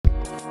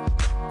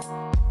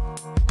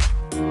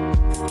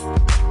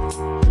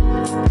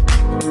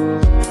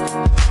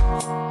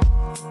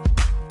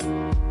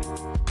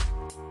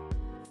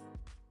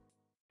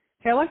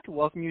like to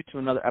welcome you to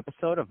another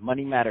episode of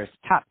Money Matters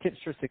Top Tips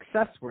for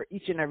Success, where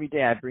each and every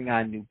day I bring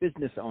on new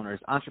business owners,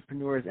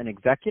 entrepreneurs, and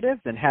executives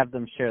and have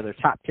them share their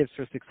top tips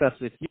for success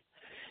with you.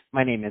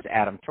 My name is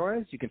Adam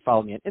Torres. You can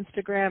follow me on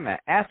Instagram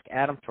at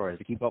AskAdamTorres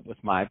to keep up with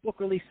my book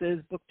releases,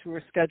 book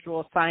tour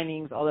schedule,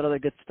 signings, all that other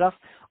good stuff.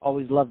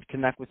 Always love to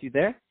connect with you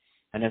there.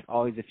 And as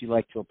always, if you'd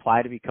like to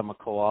apply to become a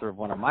co-author of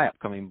one of my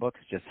upcoming books,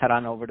 just head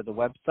on over to the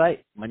website,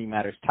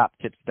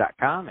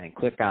 moneymatterstoptips.com, and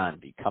click on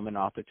Become an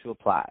Author to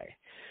apply.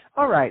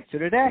 All right, so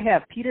today I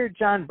have Peter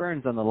John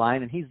Burns on the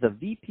line, and he's the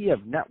VP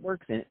of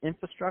Networks and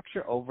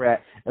Infrastructure over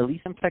at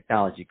Elysium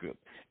Technology Group.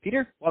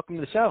 Peter, welcome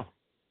to the show.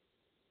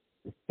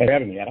 Thanks for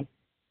having me, Adam.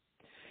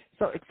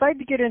 So excited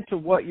to get into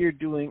what you're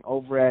doing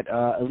over at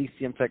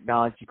Elysium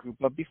Technology Group.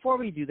 But before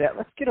we do that,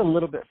 let's get a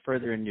little bit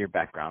further into your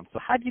background. So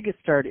how did you get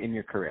started in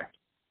your career?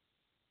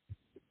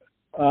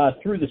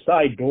 Through the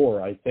side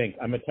door, I think.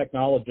 I'm a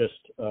technologist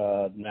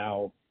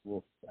now,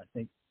 I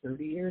think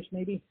 30 years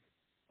maybe.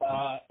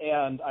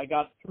 And I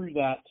got through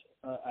that,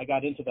 I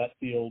got into that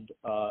field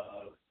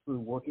through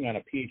working on a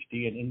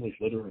PhD in English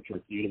literature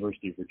at the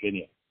University of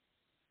Virginia.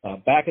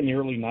 Back in the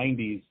early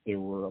 90s, there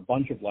were a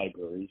bunch of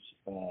libraries,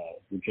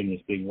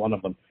 Virginia's being one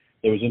of them,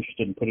 that was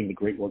interested in putting the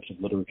great works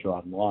of literature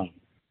online.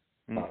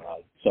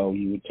 So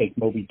you would take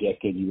Moby Dick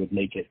and you would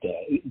make it,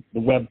 the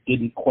web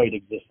didn't quite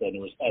exist then, it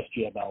was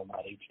SGML,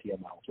 not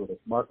HTML sort of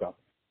markup.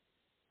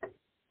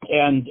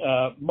 And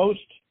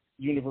most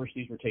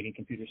universities were taking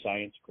computer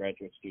science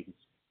graduate students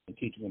and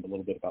teaching them a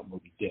little bit about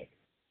Moby Dick.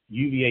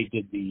 UVA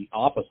did the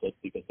opposite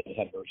because they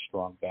had a very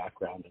strong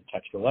background in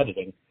textual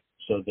editing,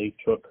 so they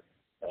took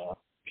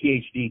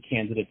PhD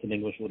candidates in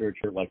English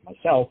literature like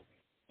myself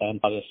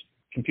and taught us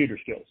computer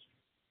skills.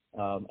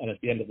 And at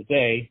the end of the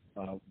day,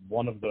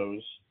 one of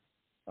those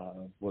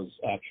was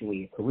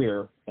actually a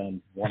career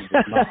and one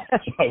was not.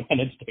 So I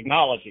went into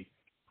technology.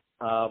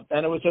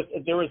 And it was just,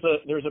 there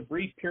was a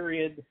brief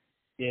period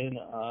in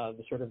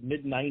the sort of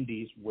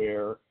mid-90s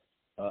where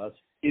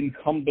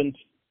incumbent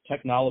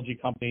technology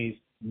companies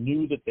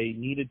knew that they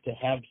needed to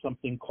have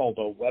something called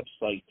a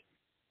website,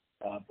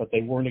 but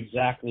they weren't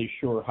exactly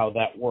sure how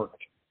that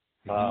worked.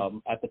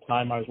 At the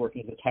time, I was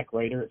working as a tech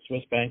writer at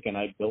Swiss Bank, and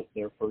I built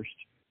their first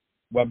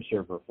web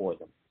server for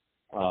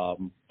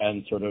them,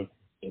 and sort of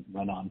it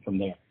went on from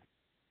there.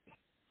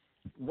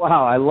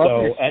 Wow, I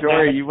love your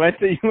story. You went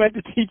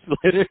to teach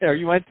literature, or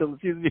you went to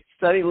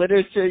study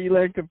literature. You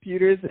learned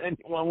computers, and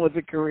one was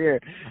a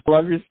career. I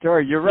love your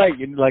story. You're right.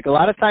 Like a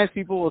lot of times,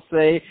 people will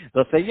say,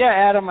 "Yeah,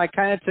 Adam, I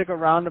kind of took a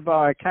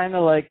roundabout. I kind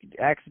of like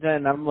accident."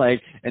 And I'm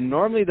like, and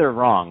normally they're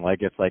wrong.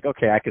 Like it's like,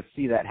 okay, I could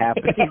see that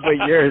happening,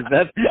 but yours,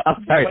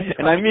 I'm sorry,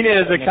 and I mean it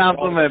as a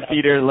compliment,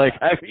 Peter. Like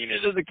I mean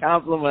it as a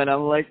compliment.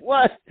 I'm like,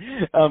 what?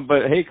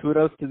 But hey,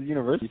 kudos to the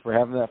university for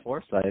having that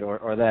foresight,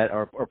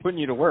 or putting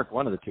you to work.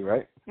 One of the two,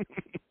 right?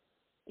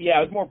 Yeah,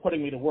 it was more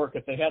putting me to work.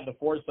 If they had the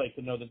foresight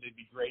to know that they'd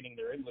be draining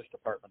their English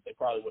department, they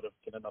probably would have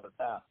taken another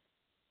path.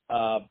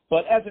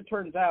 But as it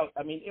turns out,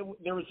 I mean,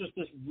 there was just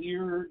this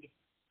weird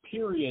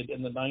period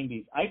in the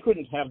 90s. I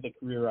couldn't have the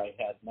career I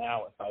had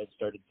now if I had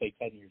started, say,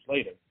 10 years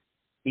later,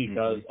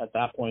 because at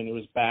that point it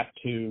was back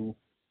to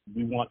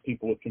we want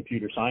people with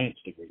computer science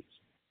degrees.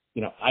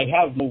 You know, I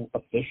have no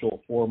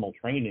official formal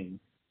training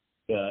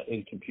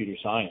in computer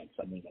science.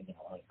 I mean, I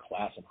had a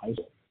class in high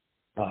school.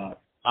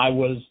 I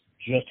was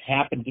just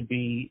happened to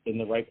be in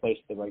the right place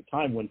at the right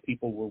time when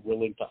people were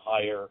willing to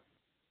hire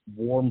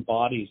warm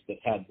bodies that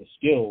had the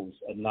skills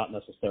and not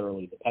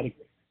necessarily the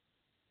pedigree.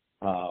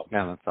 Yeah,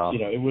 that's awesome.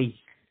 You know, it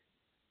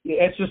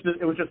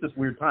was just this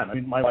weird time. I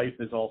mean, my wife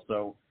is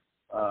also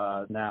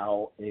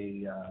now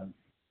she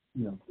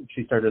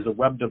started as a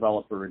web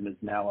developer and is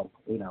now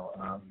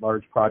a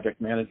large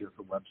project manager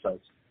for websites.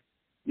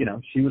 You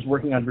know, she was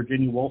working on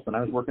Virginia Woolf and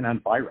I was working on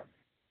Byron.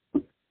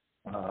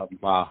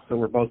 Wow. So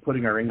we're both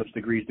putting our English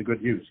degrees to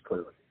good use,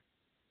 clearly.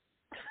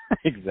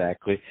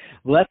 Exactly.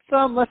 Let's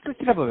switch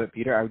it up a bit,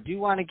 Peter. I do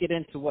want to get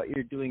into what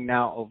you're doing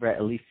now over at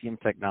Elysium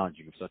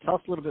Technology Group. So tell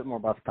us a little bit more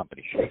about the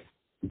company.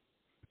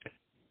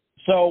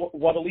 So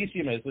what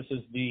Elysium is, this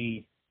is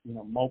the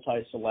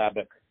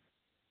multi-syllabic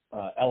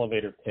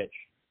elevator pitch.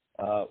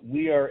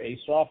 We are a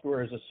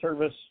software as a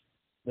service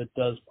that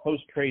does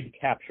post-trade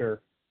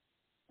capture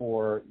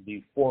for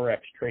the Forex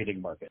trading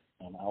market,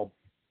 and I'll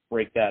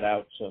break that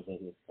out so that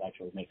it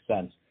actually makes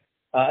sense.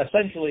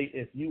 Essentially,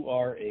 if you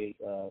are a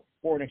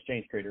foreign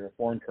exchange trader, a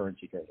foreign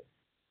currency trader,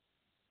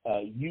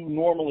 you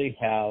normally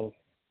have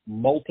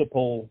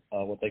multiple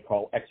what they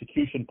call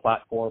execution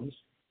platforms,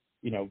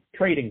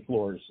 trading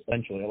floors,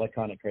 essentially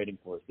electronic trading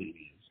floors that you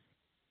use.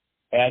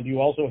 And you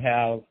also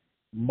have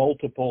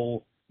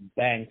multiple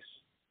banks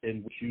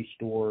in which you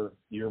store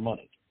your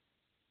money.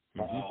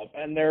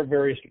 And there are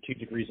various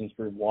strategic reasons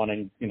for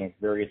wanting,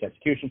 various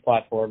execution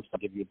platforms to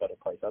give you a better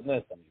price on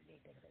this, and you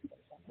get a better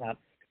price on that.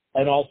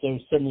 And also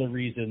similar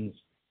reasons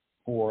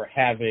for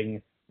having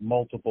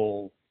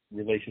multiple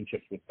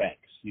relationships with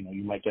banks.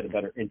 You might get a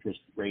better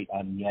interest rate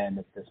on yen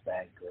at this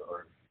bank,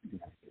 or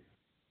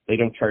they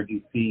don't charge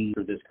you fees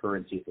for this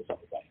currency at this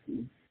other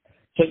bank.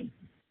 So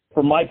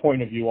from my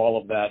point of view, all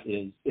of that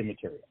is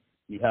immaterial.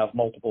 You have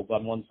multiples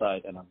on one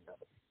side and on the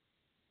other.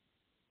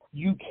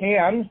 You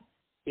can,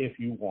 if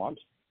you want,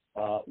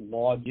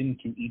 log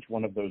into each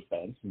one of those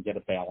banks and get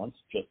a balance,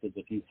 just as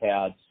if you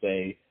had,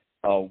 say,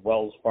 a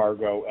Wells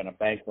Fargo and a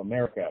Bank of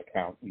America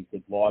account. You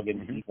could log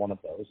into each one of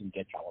those and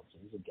get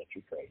balances and get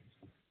your trades.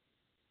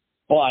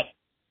 But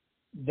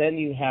then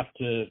you have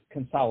to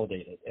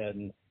consolidate it.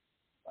 And,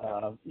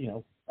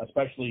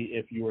 especially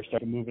if you were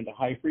starting to move into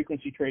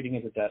high-frequency trading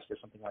as a desk or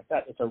something like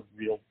that, it's a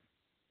real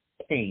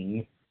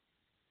pain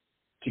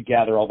to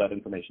gather all that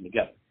information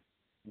together.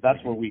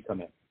 That's where we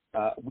come in.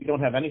 We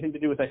don't have anything to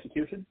do with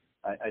execution.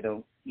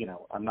 I'm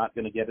not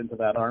going to get into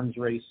that arms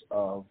race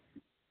of,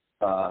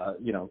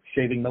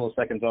 shaving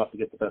milliseconds off to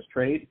get the best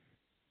trade.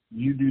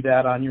 You do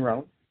that on your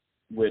own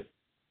with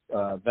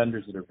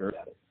vendors that are very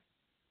at it.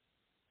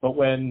 But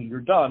when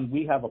you're done,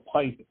 we have a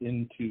pipe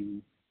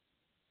into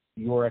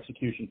your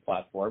execution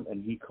platform,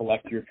 and we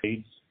collect your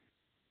trades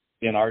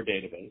in our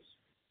database,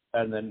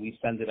 and then we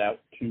send it out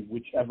to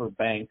whichever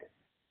bank,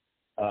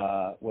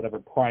 whatever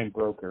prime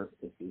broker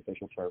is the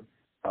official term,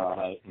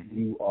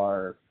 you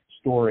are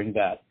storing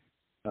that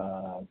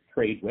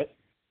trade with.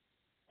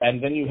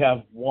 And then you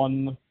have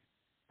one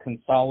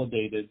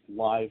consolidated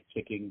live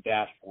ticking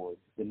dashboard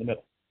in the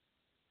middle.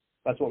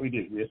 That's what we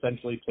do. We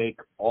essentially take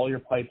all your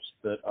pipes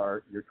that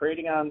you're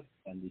trading on,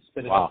 and we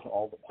spit it out to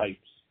all the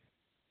pipes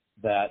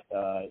that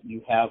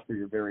you have for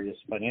your various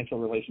financial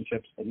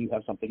relationships, and you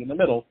have something in the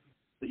middle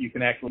that you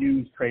can actually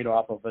use, trade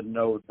off of, and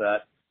know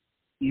that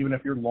even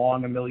if you're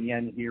long $1 million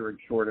yen here and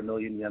short $1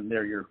 million yen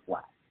there, you're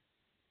flat.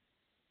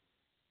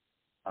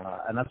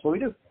 And that's what we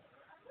do.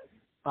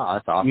 Oh,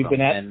 that's awesome. We've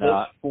been at this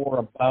for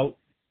about,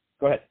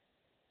 go ahead.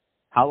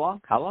 How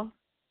long?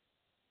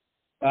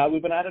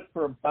 We've been at it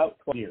for about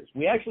 12 years.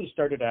 We actually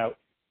started out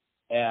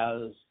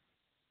as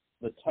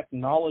the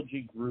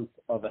technology group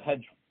of a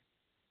hedge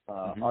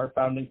fund. Our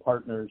founding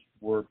partners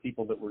were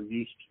people that were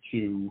used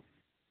to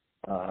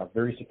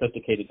very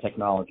sophisticated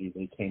technology.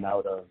 They came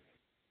out of,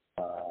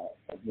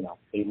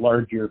 a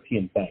large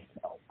European bank,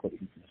 I'll put it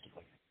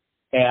euphemistically.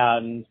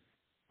 And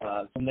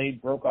when they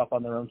broke off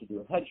on their own to do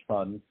a hedge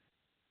fund,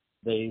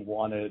 they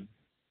wanted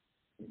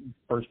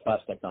first-class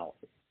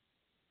technology.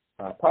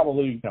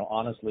 Probably,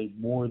 honestly,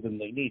 more than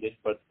they needed,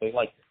 but they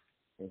liked it.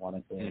 They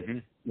wanted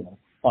to,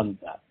 fund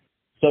that.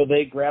 So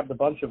they grabbed a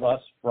bunch of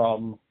us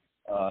from,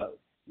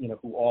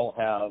 who all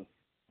have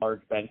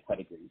large bank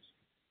pedigrees.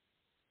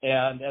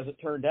 And as it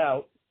turned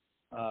out,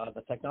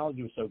 the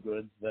technology was so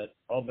good that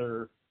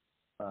other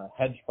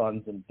hedge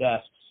funds and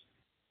desks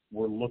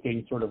were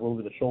looking sort of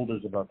over the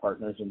shoulders of our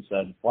partners and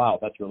said, wow,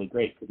 that's really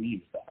great. Could we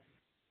use that?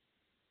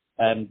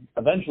 And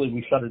eventually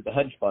we shuttered the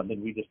hedge fund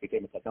and we just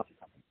became a technology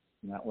company.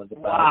 And that was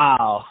about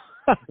wow.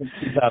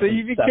 So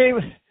you became,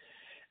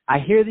 I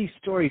hear these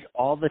stories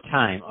all the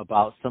time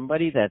about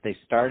somebody that they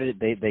started,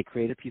 they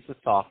create a piece of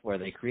software,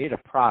 they create a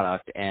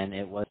product, and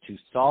it was to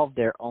solve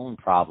their own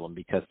problem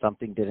because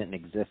something didn't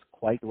exist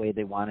quite the way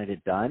they wanted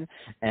it done.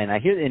 And I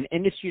hear in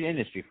industry to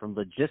industry, from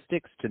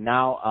logistics to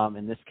now,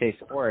 in this case,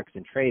 Forex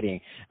and trading,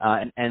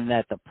 and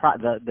that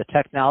the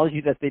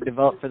technology that they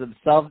developed for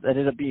themselves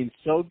ended up being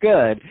so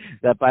good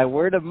that by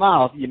word of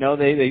mouth,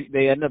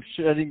 they end up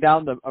shutting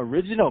down the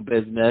original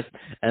business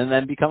and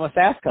then become a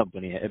SaaS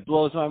company. It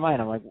blows my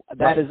mind. I'm like,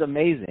 that is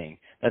amazing.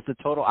 That's the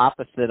total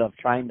opposite of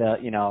trying to,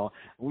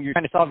 you're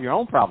trying to solve your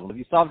own problem. If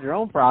you solved your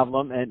own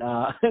problem, and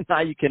now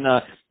you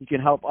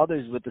can help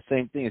others with the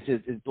same thing.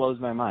 It blows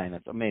my mind.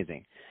 That's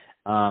amazing.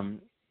 Right.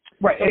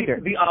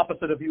 It's the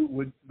opposite of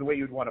the way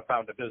you'd want to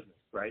found a business,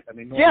 right? I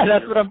mean, yeah,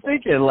 that's what I'm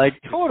thinking. Like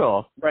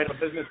total. Right. A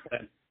business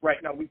plan. Right.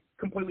 Now we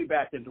completely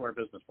backed into our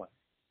business plan.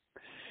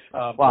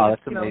 Wow,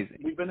 that's amazing.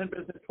 We've been in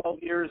business 12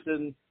 years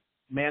and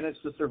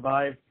managed to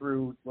survive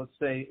through, let's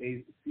say,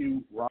 a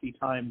few rocky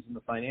times in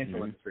the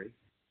financial industry,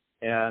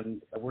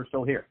 and we're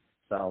still here.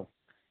 So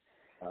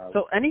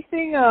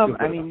anything?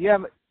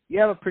 You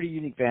have a pretty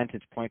unique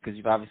vantage point because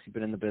you've obviously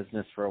been in the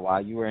business for a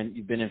while.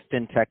 You've been in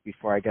fintech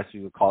before. I guess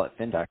we would call it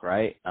fintech,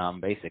 right?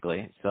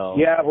 Basically. So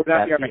yeah, we're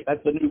not. Yeah, right.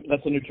 That's a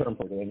new term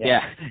for doing.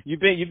 Yeah, you've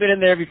been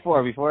in there before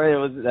it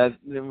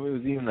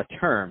was even a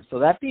term. So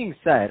that being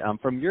said,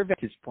 from your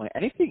vantage point,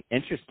 anything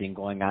interesting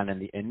going on in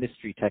the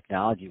industry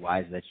technology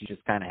wise that you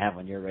just kind of have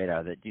on your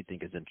radar that you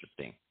think is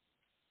interesting?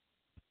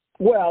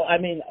 Well, I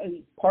mean,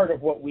 part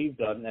of what we've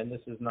done, and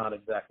this is not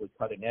exactly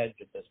cutting edge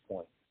at this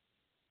point,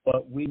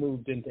 but we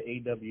moved into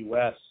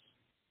AWS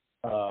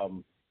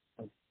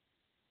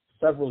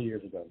several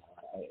years ago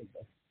now,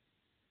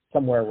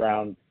 somewhere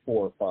around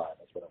 4 or 5.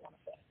 That's what I want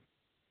to say.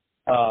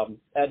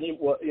 And it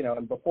was,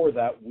 and before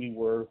that, we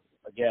were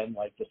again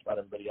like just about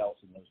everybody else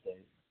in those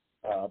days,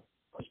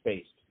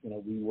 space.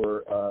 We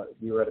were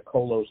at a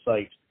colo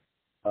site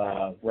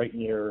right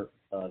near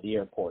the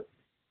airport,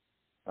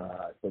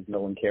 because no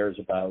one cares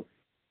about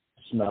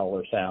smell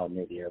or sound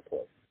near the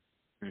airport.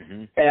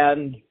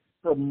 And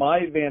from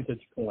my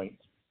vantage point,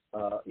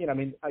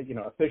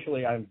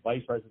 officially I'm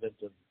vice president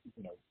of,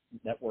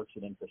 networks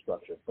and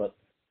infrastructure, but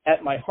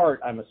at my heart,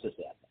 I'm a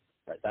sysadmin,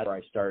 right? That's where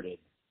I started.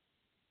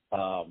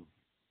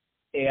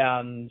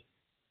 And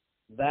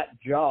that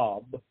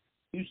job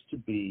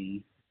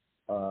be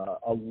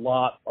a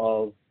lot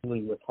of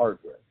dealing with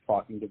hardware,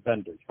 talking to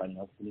vendors, finding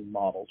out what the new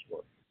models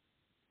were.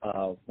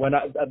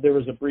 There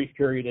was a brief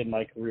period in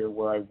my career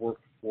where I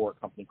worked for a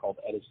company called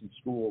Edison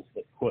Schools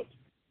that put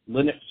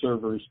Linux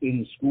servers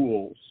in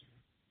schools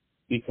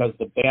because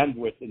the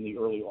bandwidth in the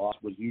early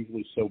aughts was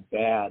usually so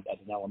bad at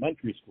an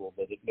elementary school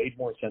that it made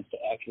more sense to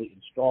actually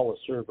install a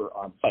server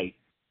on site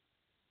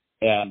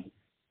and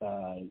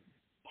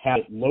have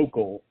it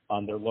local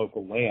on their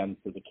local land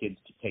for the kids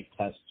to take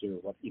tests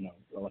or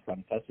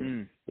electronic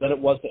testing than it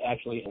was to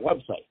actually have a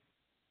website.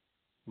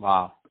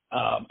 Wow.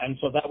 And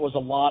so that was a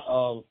lot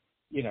of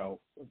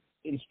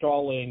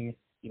installing.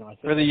 I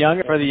think for the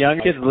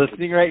younger kids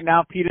listening right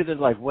now, Peter, they're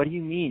like, "What do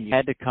you mean? You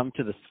had to come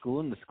to the school,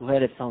 and the school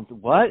had its own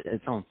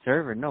its own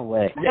server? No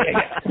way."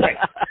 Yeah, right.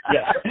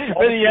 Yeah.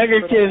 For the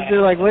younger kids,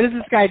 they're like, "What is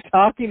this guy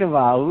talking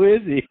about? Who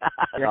is he?"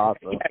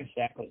 Awesome. Yeah,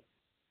 exactly.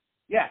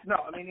 Yeah.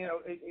 No, I mean,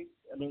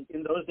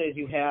 in those days,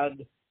 you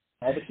had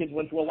all the kids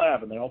went to a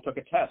lab and they all took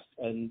a test,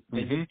 and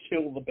they would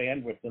kill the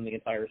bandwidth in the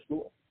entire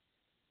school.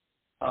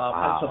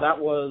 Wow. And so that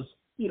was,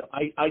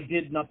 I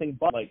did nothing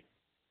but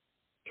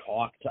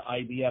talk to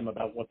IBM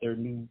about what their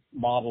new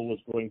model was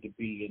going to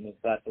be and is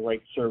that the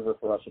right server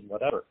for us and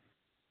whatever.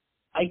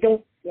 I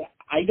don't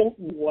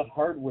know what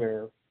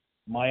hardware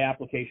my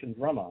applications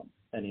run on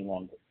any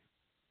longer,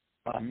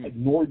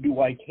 nor do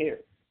I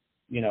care.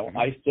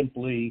 I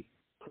simply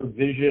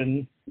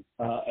provision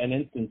an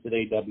instance at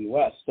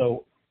AWS.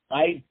 So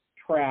I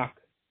track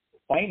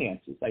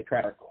finances, I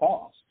track our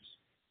costs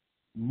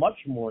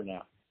much more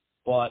now.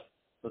 But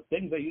the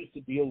things I used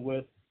to deal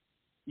with,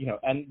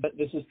 but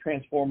this is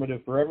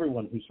transformative for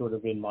everyone who's sort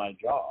of in my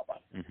job.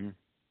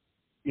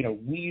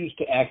 We used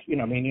to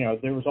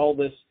there was all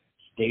this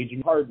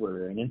staging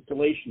hardware and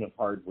installation of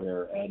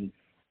hardware and,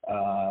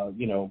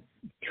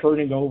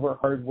 turning over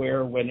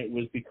hardware when it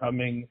was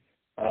becoming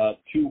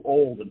too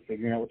old and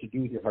figuring out what to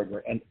do with your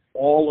hardware. And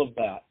all of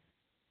that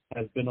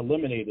has been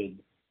eliminated.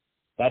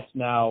 That's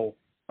now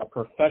a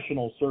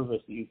professional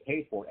service that you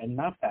pay for, and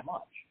not that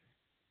much.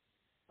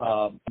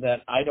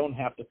 That I don't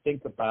have to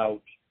think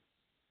about,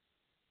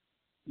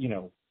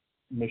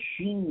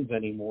 machines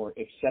anymore,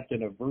 except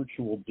in a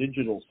virtual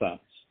digital sense,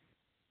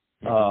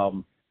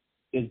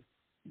 is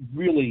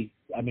really,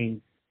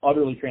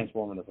 utterly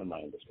transformative in my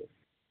industry.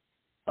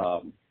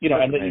 And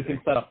that you can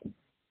set up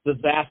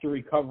disaster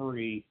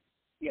recovery.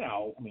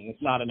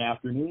 It's not an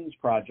afternoon's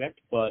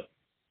project, but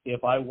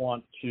if I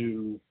want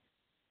to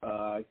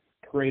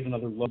create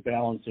another load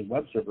balancing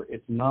web server,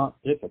 it's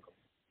not difficult,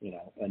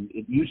 and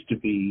it used to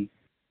be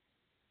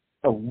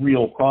a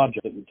real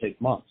project that would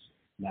take months.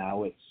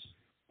 Now it's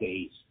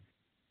days.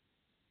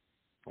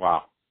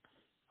 Wow.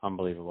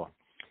 Unbelievable.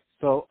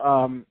 So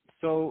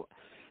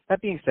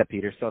that being said,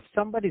 Peter, so if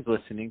somebody's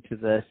listening to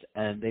this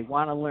and they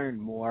want to learn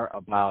more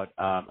about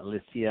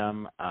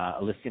Elysium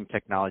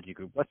Technology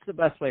Group, what's the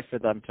best way for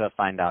them to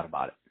find out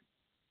about it?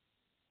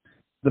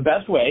 The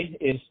best way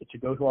is to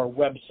go to our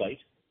website,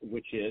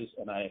 which is,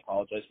 and I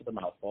apologize for the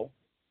mouthful,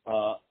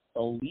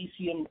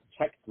 Elysium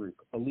Tech Group.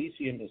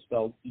 Elysium is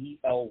spelled Elysium.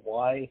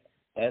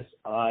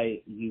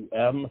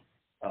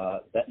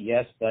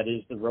 That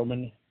is the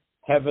Roman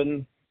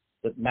heaven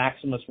that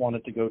Maximus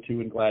wanted to go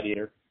to in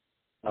Gladiator.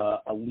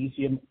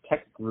 Elysium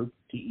Tech Group,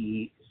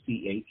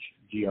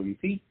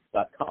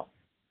 TechGroup.com.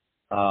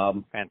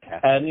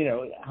 Fantastic. And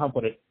how to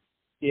put it?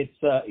 It's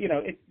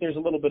there's a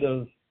little bit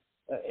of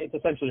it's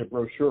essentially a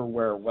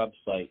brochureware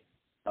website.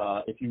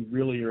 If you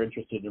really are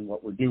interested in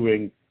what we're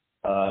doing,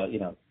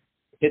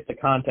 hit the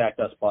contact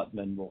us button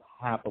and we'll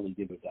happily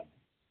give it a demo.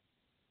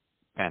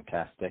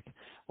 Fantastic.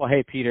 Well,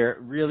 hey, Peter,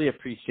 really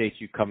appreciate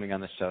you coming on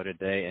the show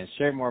today and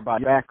sharing more about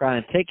your background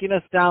and taking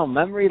us down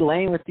memory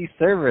lane with these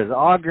servers.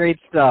 All great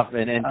stuff,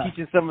 and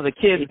teaching some of the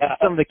kids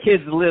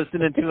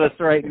listening to us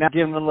right now,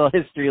 giving them a little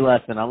history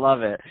lesson. I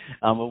love it.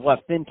 Of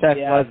what fintech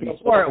was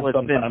before it was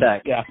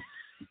fintech. Yeah.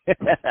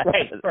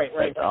 Right.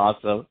 That's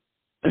awesome.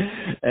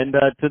 And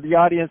to the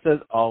audience, as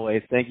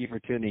always, thank you for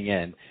tuning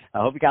in.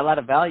 I hope you got a lot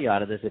of value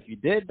out of this. If you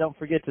did, don't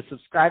forget to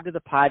subscribe to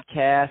the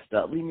podcast.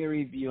 Leave me a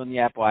review on the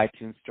Apple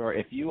iTunes Store.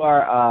 If you're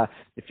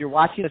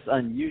watching this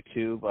on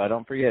YouTube,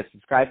 don't forget to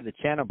subscribe to the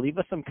channel. Leave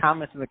us some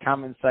comments in the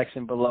comment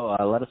section below.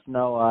 Let us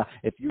know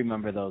if you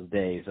remember those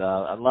days.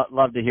 I'd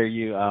love to hear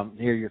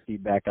hear your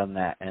feedback on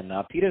that. And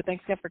Peter,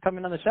 thanks again for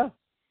coming on the show.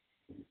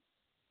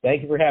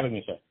 Thank you for having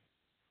me, sir.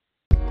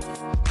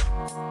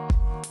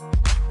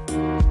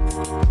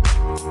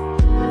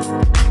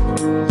 Thank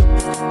you.